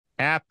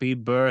Happy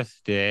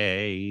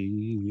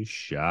birthday,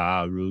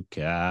 Shah Rukh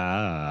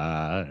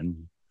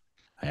Khan.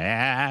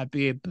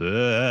 Happy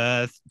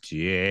birthday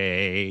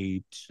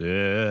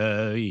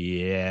to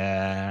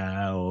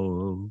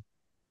you.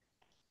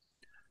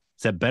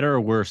 Is that better or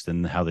worse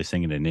than how they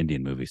sing it in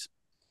Indian movies?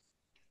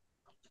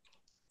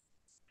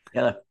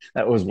 Yeah,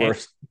 that was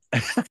worse.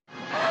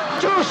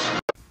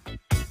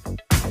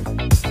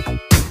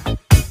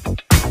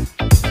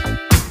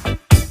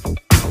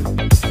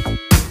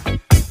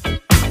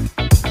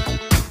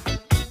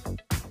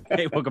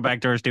 Hey, welcome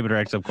back to our Stupid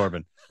Rex of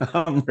Corbin.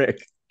 I'm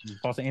Rick.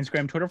 Also,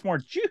 Instagram, Twitter for more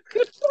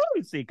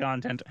juicy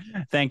content.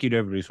 Thank you to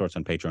everybody who supports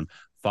on Patreon.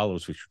 Follow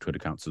us with your Twitter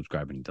account,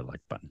 subscribe, and hit the like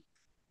button.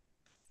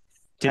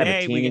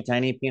 Today, we get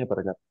tiny peanut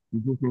butter cup.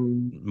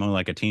 More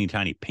like a teeny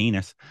tiny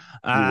penis.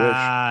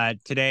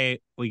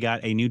 Today, we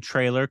got a new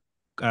trailer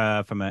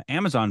from an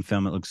Amazon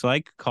film, it looks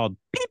like, called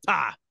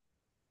Pippa.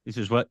 This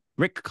is what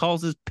Rick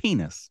calls his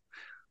penis.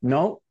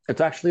 No,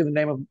 it's actually the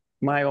name of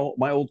my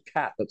old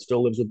cat that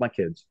still lives with my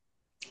kids.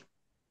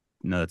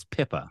 No, that's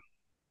Pippa.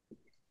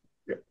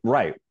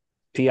 Right.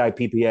 Pippa.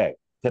 Pippa.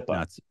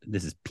 No,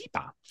 this is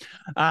Pippa.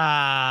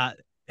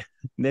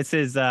 This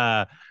is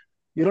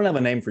You don't have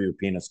a name for your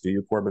penis, do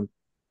you, Corbin?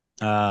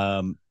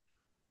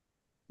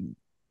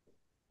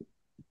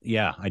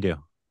 Yeah, I do.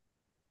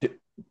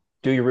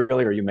 Do you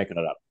really, or are you making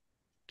it up?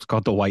 It's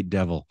called the White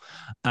Devil.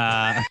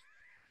 Wow.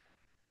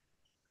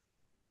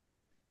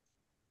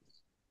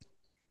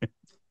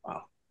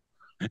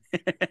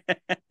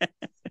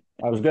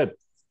 That was good.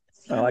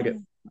 I like it.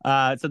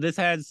 So this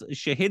has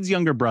Shahid's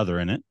younger brother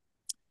in it.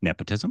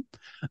 Nepotism.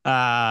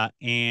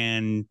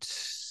 And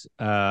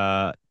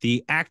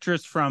the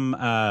actress from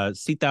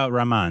Sita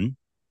Raman.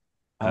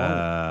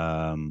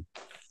 And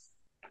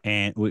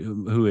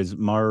who is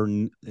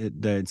Marn?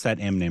 It's that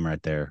M name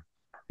right there.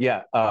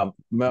 Yeah.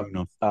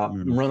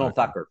 Mrunal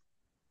Thakur.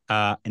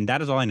 And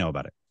that is all I know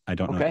about it. I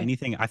don't know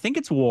anything. I think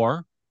it's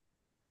war.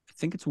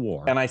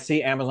 And I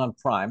see Amazon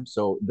Prime.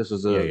 So this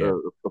is a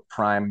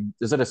Prime.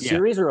 Is it a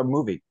series or a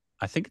movie?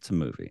 I think it's a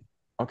movie.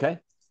 Okay.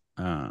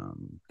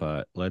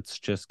 But let's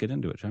just get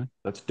into it, shall we?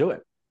 Let's do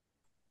it.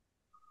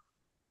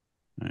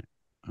 All right.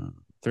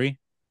 3,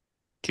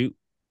 2,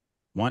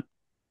 1.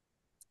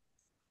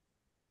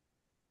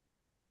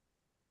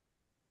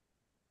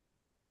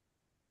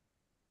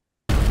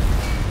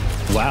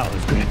 Wow,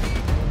 it's great.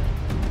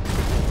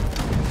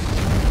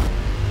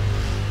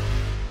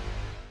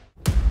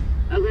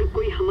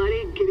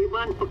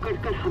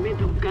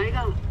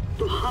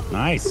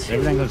 Nice.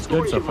 Everything looks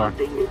good so far.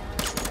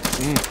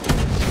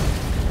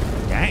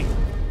 Dang.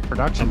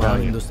 Production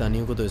value.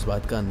 हिंदुस्तानियों को तो इस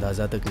बात का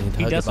अंदाजा तक नहीं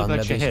था कि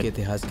बांग्लादेश के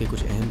इतिहास के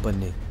कुछ अहम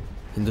पन्ने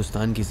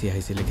हिंदुस्तान की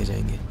सियाही से लिखे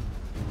जाएंगे।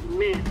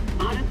 मैं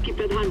भारत की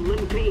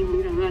प्रधानमंत्री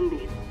इंदिरा गांधी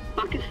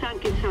पाकिस्तान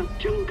के साथ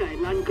जंग का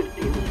ऐलान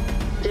करती हूँ।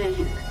 जय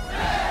हिंद।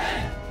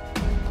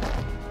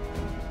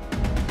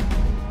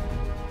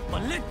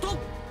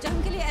 जंग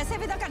के लिए ऐसे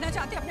विदा करना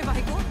चाहते अपने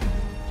भाई को?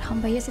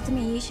 हम भैया से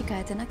तुम्हें यही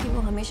शिकायत है ना कि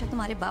वो हमेशा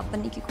तुम्हारे बाप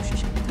बनने की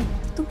कोशिश करता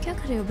है। तुम क्या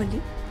कर रहे हो बल्ली?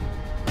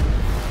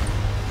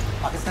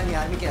 पाकिस्तानी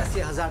आर्मी के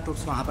 80,000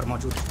 ट्रूप्स वहाँ पर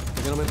मौजूद हैं।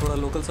 अगर हमें थोड़ा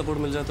लोकल सपोर्ट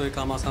मिल जाए तो ये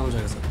काम आसान हो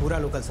जाएगा सर। पूरा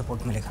लोकल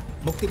सपोर्ट मिलेगा।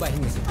 मुक्ति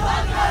बाहिनी से।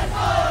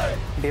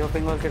 बे ऑफ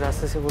बंगाल के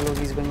रास्ते से वो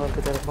लोग ईस्ट बंगाल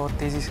की तरफ बहुत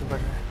तेजी से बढ़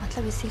रहे हैं।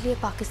 मतलब इसीलिए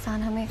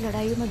पाकिस्तान हमें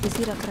लड़ाइयों में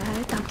बिजी रख रहा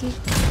है ताकि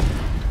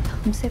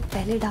हमसे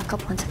पहले ढाका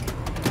पहुँच सके।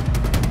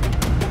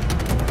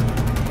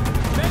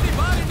 पहली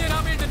बार Indian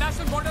army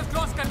international borders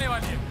cross करने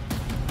वाली है।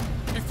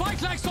 We fight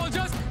like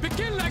soldiers, we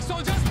kill like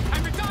soldiers,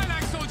 and we die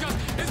like soldiers.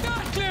 Is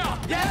that clear?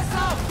 Yes,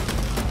 sir.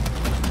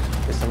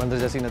 इस समंदर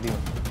जैसी नदी में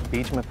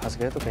बीच में फंस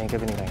गए तो कहीं के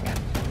भी नहीं रहेंगे।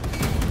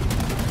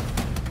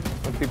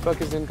 और पिप्पा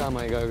किस दिन काम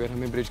आएगा अगर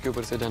हमें ब्रिज के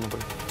ऊपर से जाना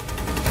पड़े?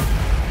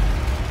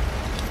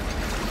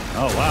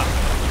 Oh wow.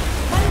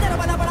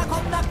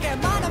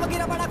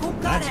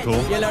 That's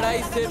cool. ये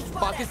लड़ाई सिर्फ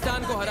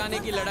पाकिस्तान को हराने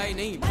की लड़ाई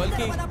नहीं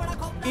बल्कि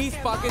ईस्ट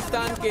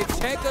पाकिस्तान के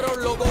 6 करोड़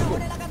लोगों को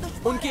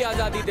उनकी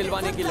आजादी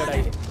दिलवाने की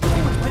लड़ाई है।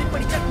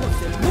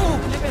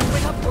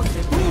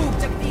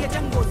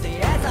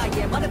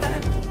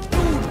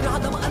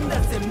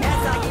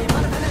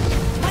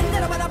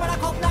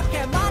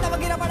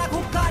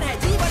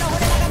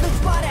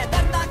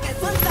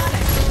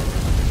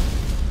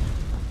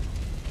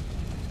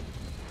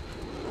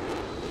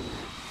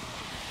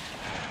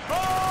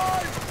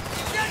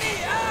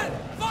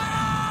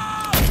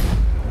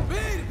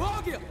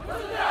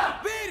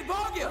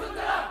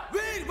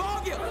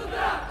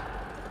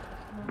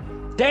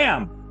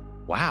 Damn.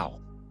 Wow.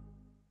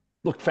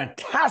 Looked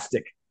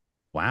fantastic.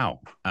 Wow.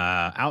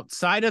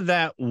 Outside of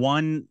that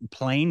one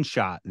plane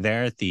shot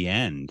there at the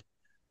end,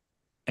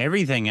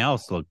 everything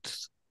else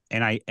looked,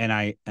 and I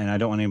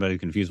don't want anybody to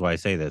confuse why I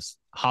say this,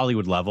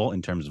 Hollywood level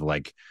in terms of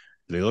like,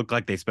 they look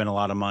like they spent a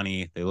lot of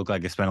money. They look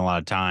like they spent a lot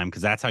of time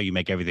because that's how you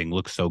make everything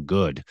look so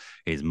good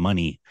is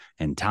money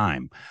and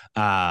time.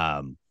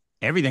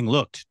 Everything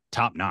looked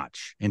top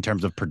notch in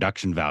terms of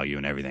production value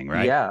and everything,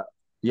 right? Yeah.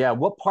 Yeah.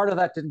 What part of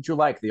that didn't you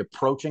like? The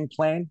approaching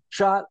plane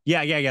shot?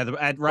 Yeah. Right from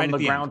at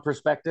the ground end.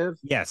 perspective?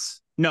 Yes.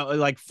 No,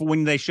 like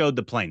when they showed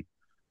the plane.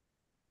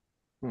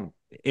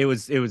 It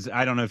was.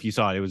 I don't know if you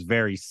saw it. It was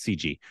very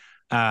CG.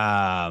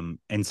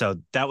 And so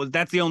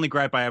that's the only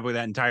gripe I have with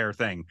that entire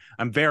thing.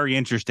 I'm very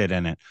interested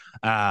in it.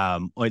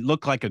 It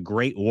looked like a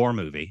great war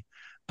movie,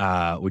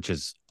 which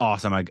is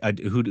awesome.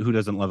 Who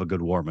doesn't love a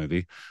good war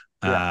movie?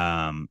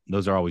 Yeah.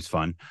 Those are always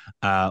fun.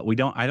 I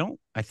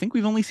think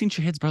we've only seen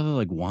Shahid's brother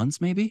like once,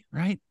 maybe,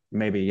 right?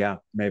 Maybe. I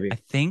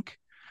think.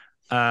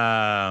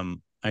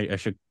 I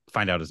should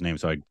find out his name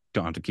so I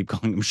don't have to keep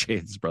calling him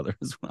Shahid's brother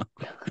as well.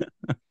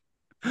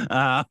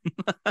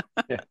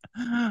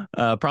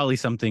 Probably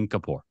something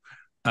Kapoor.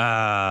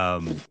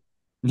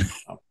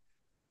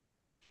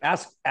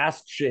 Ask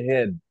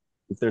Shahid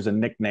if there's a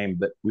nickname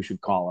that we should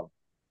call him.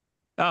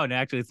 Oh, no,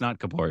 actually, it's not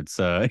Kapoor. It's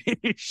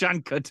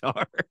Ishaan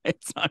Qatar.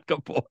 It's not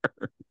Kapoor.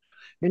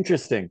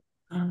 Interesting.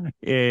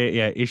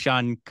 Yeah,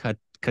 Ishaan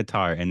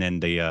Qatar, and then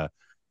the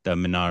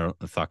Mrunal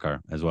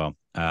Thakur as well.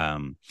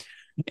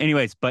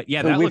 Anyways, but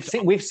yeah, that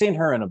we've seen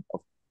her in a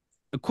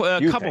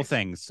couple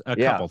things.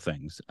 Couple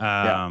things.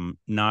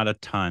 Not a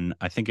ton.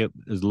 I think it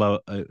is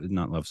not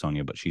Love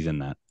Sonia, but she's in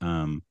that.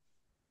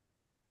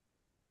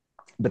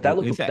 But that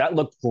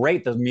looked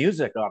great. The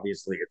music,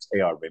 obviously, it's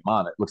A.R.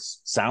 Rahman.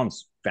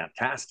 Sounds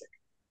fantastic.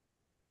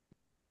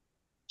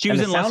 She was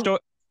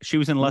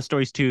in Love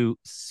Stories 2,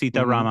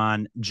 Sita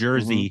Raman,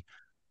 Jersey.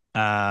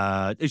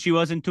 She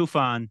was in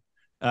Tufan.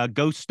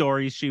 Ghost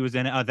Stories, she was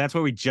in it. That's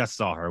where we just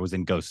saw her, was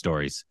in Ghost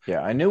Stories.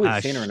 Yeah, I knew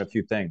we'd seen her in a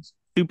few things.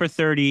 Super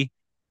 30,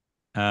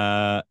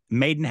 Made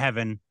in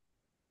Heaven.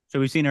 So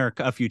we've seen her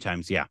a few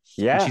times, yeah.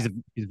 Yeah. She's a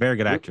very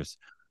good actress.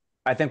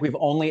 I think we've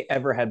only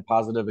ever had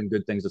positive and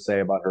good things to say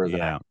about her as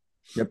an actor.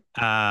 Yep.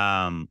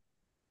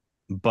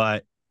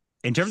 But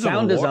in terms of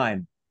sound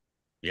design.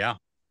 Yeah.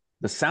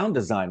 The sound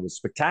design was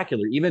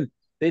spectacular. Even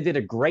they did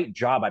a great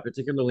job. I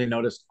particularly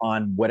noticed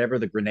on whatever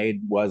the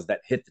grenade was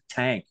that hit the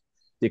tank.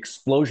 The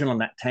explosion on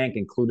that tank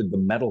included the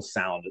metal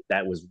sound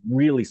that was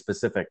really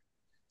specific.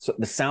 So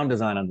the sound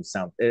design on the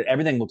sound,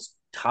 everything looks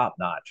top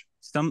notch.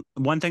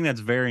 One thing that's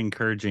very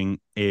encouraging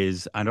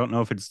is, I don't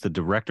know if it's the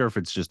director or if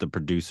it's just the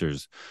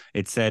producers.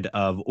 It said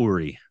of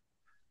Uri.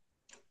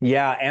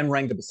 Yeah, and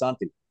Rangda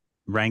Basanti.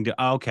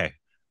 Okay.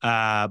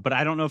 But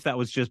I don't know if that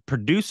was just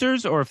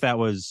producers or if that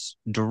was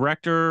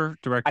directors.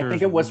 I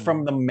think it was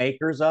from the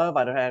makers of.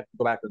 I don't have to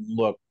go back and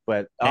look,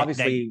 but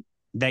obviously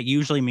that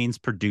usually means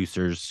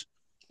producers.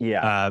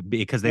 Yeah,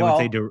 because they would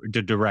say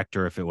the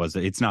director if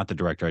it's not the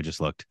director. I just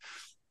looked.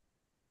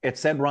 It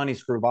said Ronnie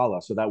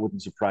Screwvala, so that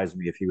wouldn't surprise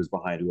me if he was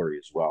behind Uri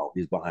as well.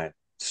 He's behind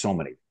so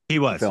many. He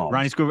was films.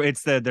 Ronnie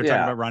Screwvala. They're talking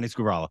about Ronnie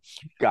Screwvala.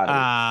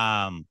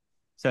 Got it.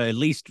 So at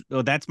least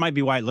that might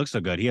be why it looks so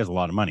good. He has a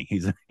lot of money.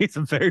 He's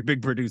a very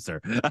big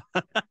producer.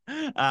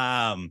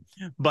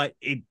 But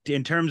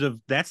in terms of,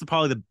 that's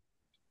probably the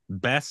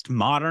best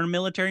modern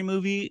military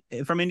movie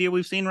from India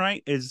we've seen.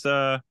 Right?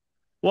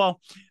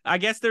 Well, I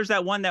guess there's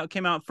that one that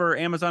came out for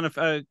Amazon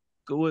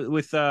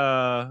with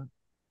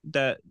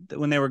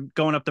when they were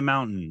going up the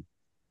mountain.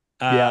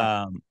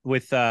 That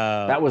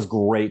was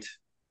great.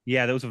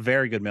 Yeah, that was a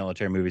very good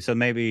military movie. So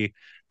maybe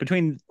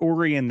between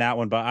Uri and that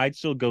one, but I'd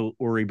still go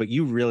Uri. But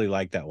you really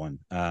like that one.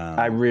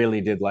 I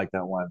really did like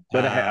that one,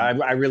 but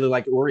I really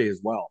liked Uri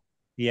as well.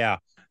 Yeah.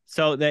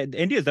 So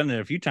India's done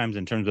it a few times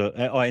in terms of,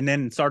 and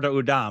then Sardar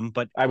Udham.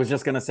 But I was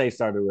just going to say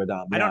Sardar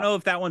Udham. I don't know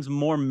if that one's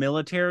more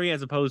military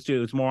as opposed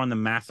to, it's more on the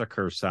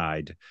massacre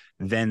side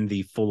than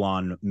the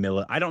full-on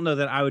I don't know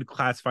that I would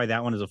classify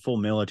that one as a full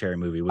military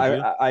movie. Would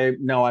you?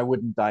 No, I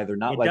wouldn't either.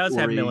 Not like it does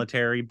Uri. Have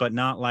military, but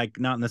not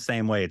in the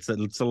same way. It's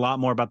a lot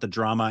more about the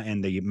drama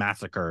and the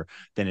massacre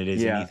than it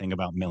is anything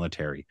about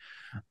military.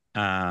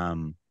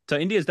 So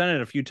India's done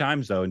it a few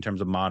times, though, in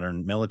terms of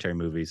modern military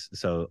movies.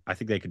 So I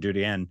think they could do it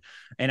again.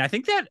 And I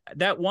think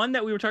that one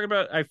that we were talking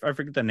about, I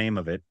forget the name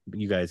of it, but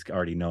you guys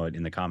already know it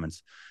in the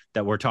comments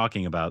that we're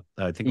talking about.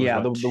 I think it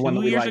was the one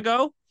that 2 years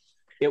ago.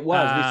 It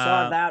was. We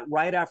saw that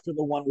right after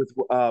the one with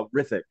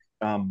Hrithik.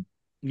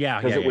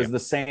 Because it was the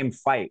same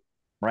fight,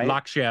 right?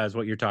 Lakshya is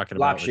what you're talking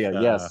about.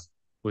 Lakshya, yes.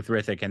 With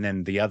Hrithik. And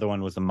then the other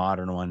one was the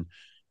modern one.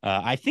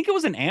 I think it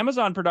was an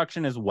Amazon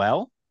production as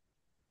well.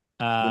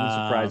 Wouldn't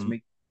surprise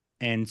me.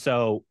 And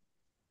so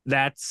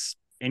that's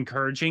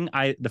encouraging.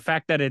 The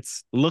fact that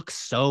looks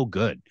so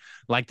good.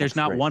 Like there's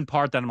not one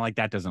part that I'm like,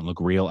 that doesn't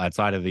look real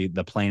outside of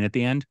the plane at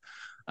the end.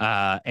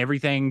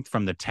 Everything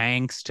from the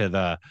tanks to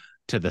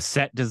the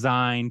set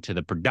design to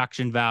the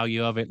production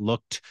value of it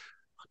looked,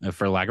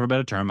 for lack of a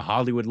better term,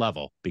 Hollywood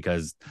level.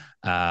 Because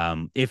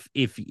if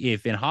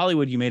in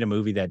Hollywood you made a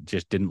movie that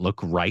just didn't look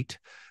right,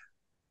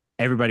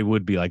 everybody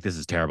would be like, this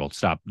is terrible.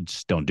 Stop,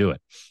 just don't do it.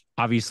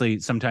 Obviously,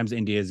 sometimes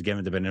India is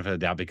given the benefit of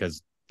the doubt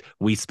because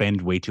we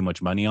spend way too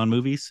much money on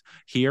movies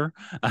here.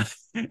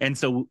 And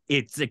so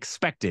it's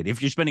expected.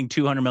 If you're spending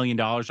 $200 million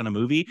on a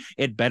movie,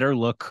 it better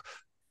look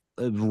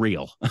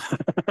real.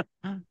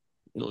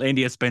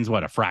 India spends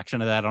a fraction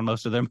of that on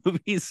most of their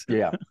movies.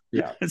 Yeah.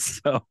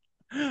 So,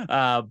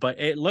 but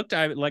it looked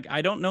like,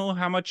 I don't know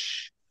how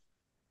much,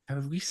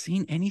 have we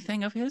seen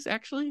anything of his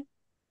actually?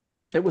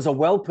 It was a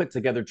well put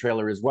together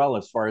trailer as well,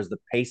 as far as the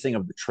pacing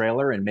of the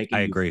trailer and making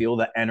you feel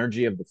the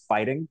energy of the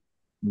fighting.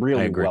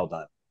 Really well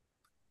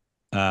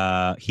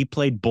done. He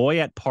played Boy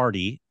at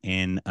Party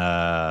in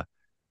Uda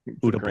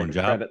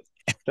Punjab.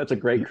 That's a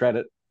great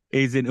credit.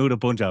 He's in Uda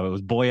Punjab. It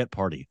was Boy at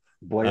Party.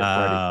 Boy at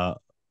Party.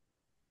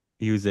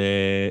 He was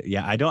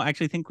I don't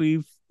actually think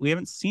we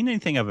haven't seen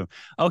anything of him.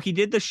 Oh, he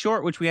did the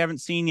short, which we haven't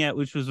seen yet,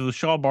 which was the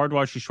Vishal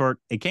Bhardwaj short.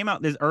 It came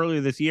out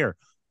earlier this year.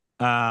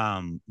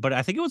 But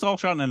I think it was all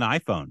shot on an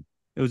iPhone.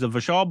 It was a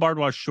Vishal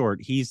Bhardwaj short.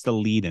 He's the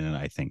lead in it,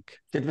 I think.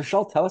 Did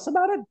Vishal tell us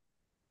about it?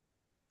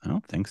 I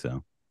don't think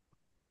so.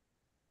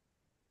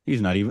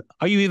 He's not even.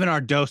 Are you even our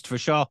dosed,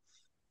 Vishal?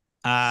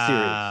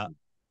 Serious.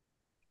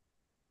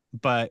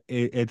 But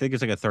I think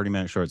it's like a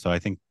 30-minute short, so I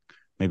think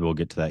maybe we'll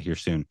get to that here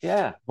soon.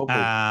 Yeah,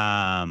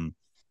 hopefully.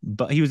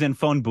 But he was in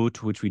Phone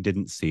Boot, which we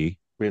didn't see.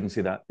 We didn't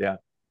see that. Yeah.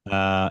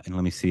 And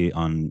let me see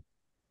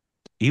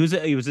he was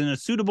in A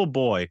Suitable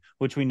Boy,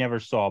 which we never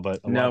saw,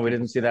 but no, we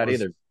didn't see that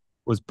either.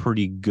 Was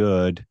pretty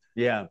good.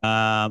 Yeah.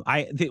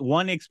 The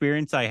one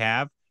experience I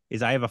have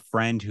is I have a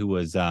friend who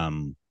was I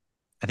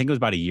think it was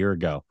about a year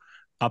ago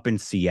up in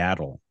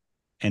Seattle,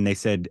 and they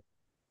said,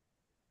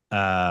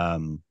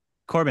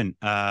 Corbin,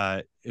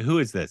 who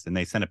is this? And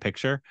they sent a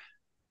picture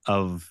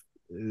of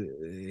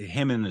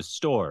him in the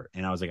store,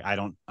 and I was like, I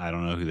don't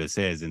know who this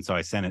is, and so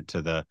I sent it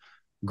to the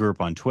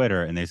group on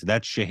Twitter, and they said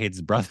that's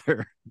Shahid's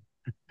brother.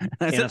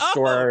 In a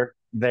store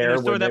there, in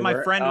a store that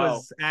my friend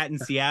was at in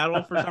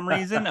Seattle for some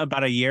reason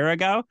about a year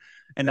ago,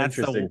 and that's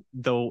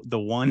the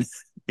one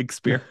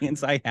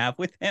experience I have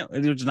with him.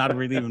 It's not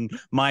really even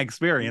my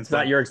experience. It's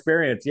not your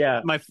experience,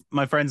 yeah.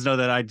 My friends know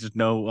that I just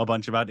know a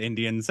bunch about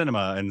Indian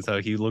cinema, and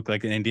so he looked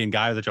like an Indian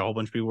guy that a whole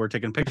bunch of people were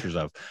taking pictures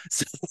of.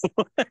 So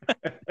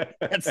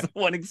that's the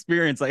one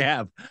experience I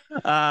have.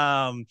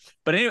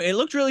 But anyway, it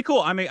looked really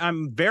cool. I mean,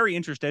 I'm very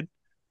interested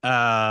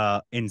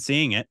in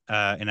seeing it,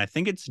 and I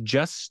think it's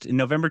just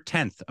November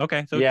 10th.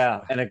 Okay, so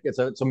yeah, and it's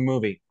a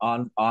movie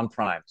on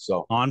Prime.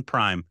 So on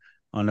Prime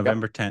on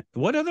November 10th.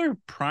 What other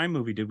Prime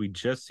movie did we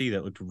just see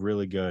that looked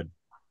really good?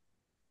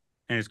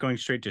 And it's going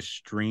straight to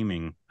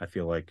streaming, I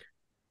feel like.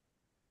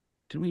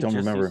 Did we don't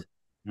remember?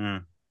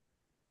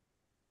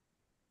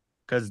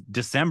 Because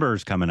December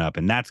is coming up,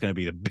 and that's going to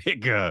be the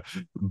big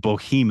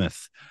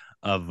behemoth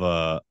of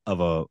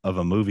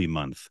a movie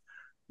month.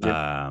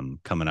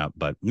 Coming up.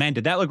 But man,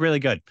 did that look really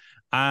good.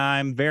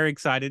 I'm very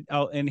excited.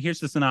 Oh, and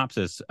here's the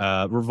synopsis.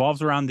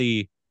 Revolves around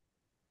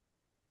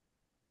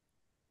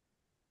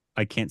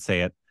I can't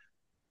say it.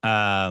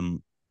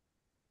 The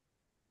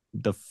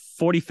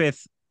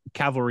 45th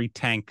Cavalry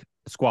Tank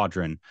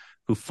Squadron,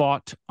 who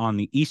fought on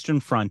the Eastern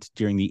Front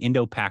during the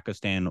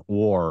Indo-Pakistan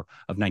War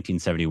of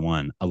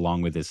 1971,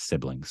 along with his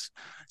siblings.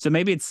 So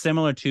maybe it's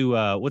similar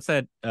to what's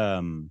that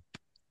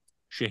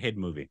Shahid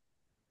movie?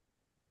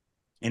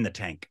 In the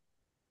Tank.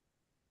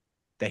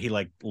 That he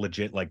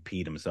legit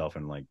peed himself,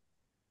 and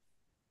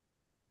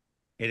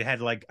it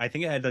had I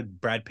think it had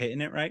Brad Pitt in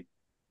it, right?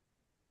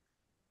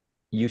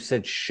 You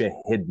said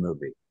Shahid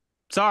movie.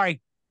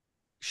 Sorry,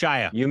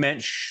 Shia. You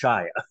meant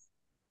Shia.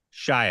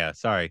 Shia.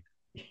 Sorry.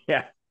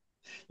 Yeah.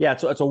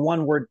 It's a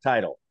one-word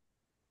title.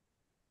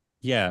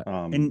 Yeah,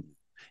 and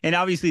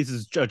obviously this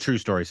is a true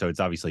story, so it's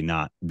obviously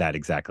not that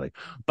exactly,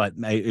 but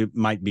it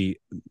might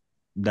be.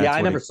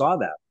 I never saw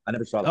that.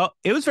 Oh,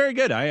 it was very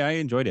good. I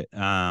enjoyed it.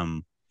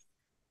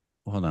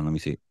 Hold on, let me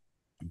see.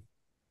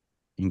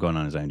 I'm going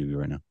on his IMDb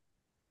right now.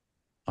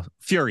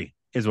 Fury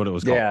is what it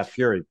was called. Yeah,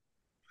 Fury.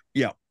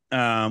 Yeah,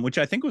 which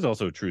I think was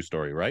also a true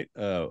story, right?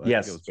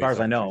 Yes, as far as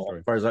I know,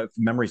 as far as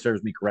memory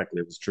serves me correctly,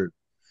 it was true.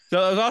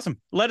 So that was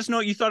awesome. Let us know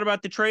what you thought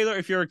about the trailer,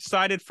 if you're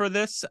excited for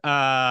this,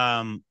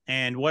 and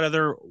what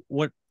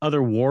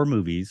other war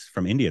movies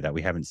from India that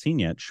we haven't seen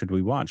yet should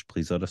we watch.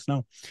 Please let us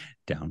know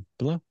down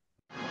below.